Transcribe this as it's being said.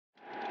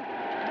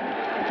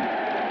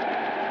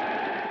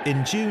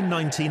In June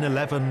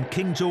 1911,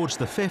 King George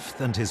V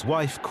and his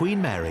wife,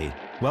 Queen Mary,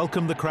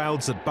 welcomed the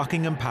crowds at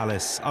Buckingham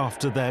Palace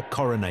after their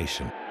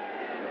coronation.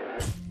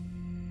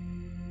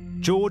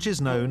 George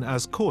is known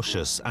as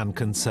cautious and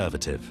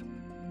conservative,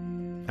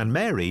 and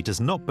Mary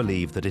does not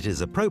believe that it is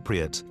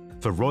appropriate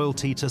for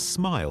royalty to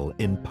smile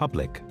in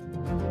public.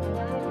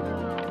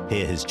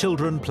 Here his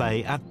children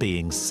play at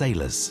being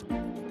sailors.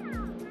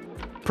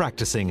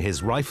 Practicing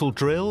his rifle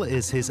drill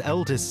is his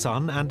eldest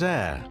son and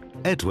heir,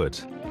 Edward,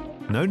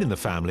 known in the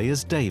family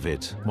as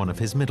David, one of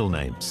his middle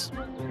names.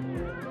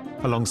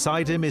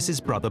 Alongside him is his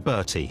brother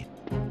Bertie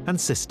and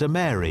sister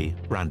Mary,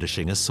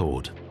 brandishing a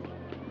sword.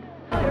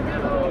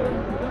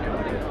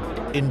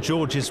 In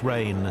George's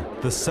reign,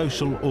 the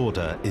social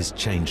order is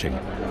changing.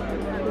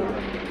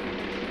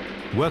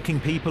 Working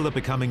people are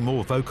becoming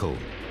more vocal,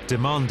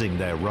 demanding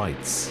their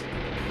rights.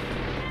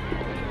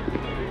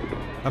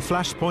 A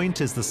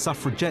flashpoint is the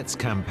Suffragettes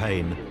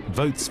campaign,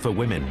 Votes for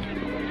Women.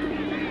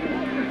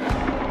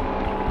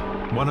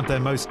 One of their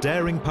most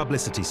daring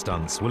publicity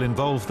stunts will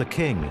involve the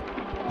King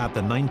at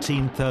the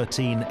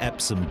 1913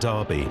 Epsom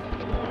Derby.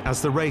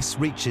 As the race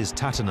reaches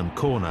Tattenham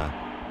Corner,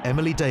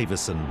 Emily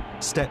Davison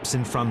steps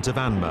in front of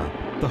Anma,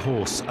 the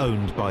horse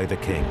owned by the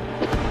King.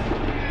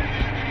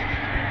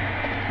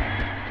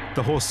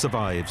 The horse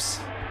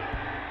survives,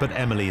 but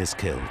Emily is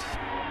killed.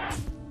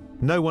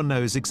 No one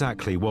knows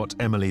exactly what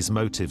Emily's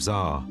motives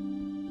are.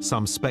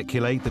 Some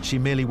speculate that she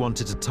merely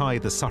wanted to tie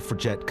the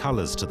suffragette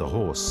colours to the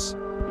horse.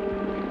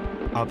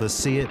 Others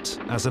see it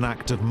as an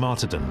act of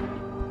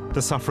martyrdom.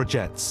 The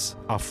suffragettes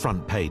are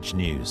front-page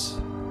news.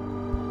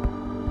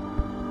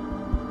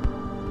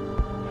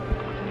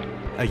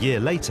 A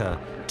year later,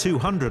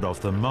 200 of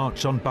them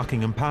march on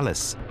Buckingham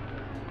Palace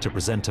to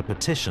present a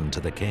petition to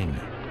the King.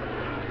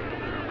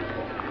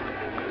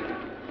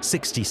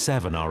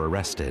 67 are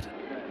arrested.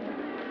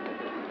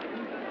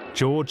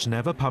 George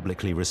never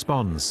publicly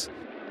responds.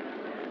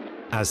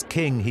 As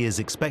king, he is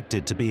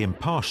expected to be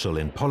impartial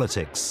in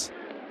politics.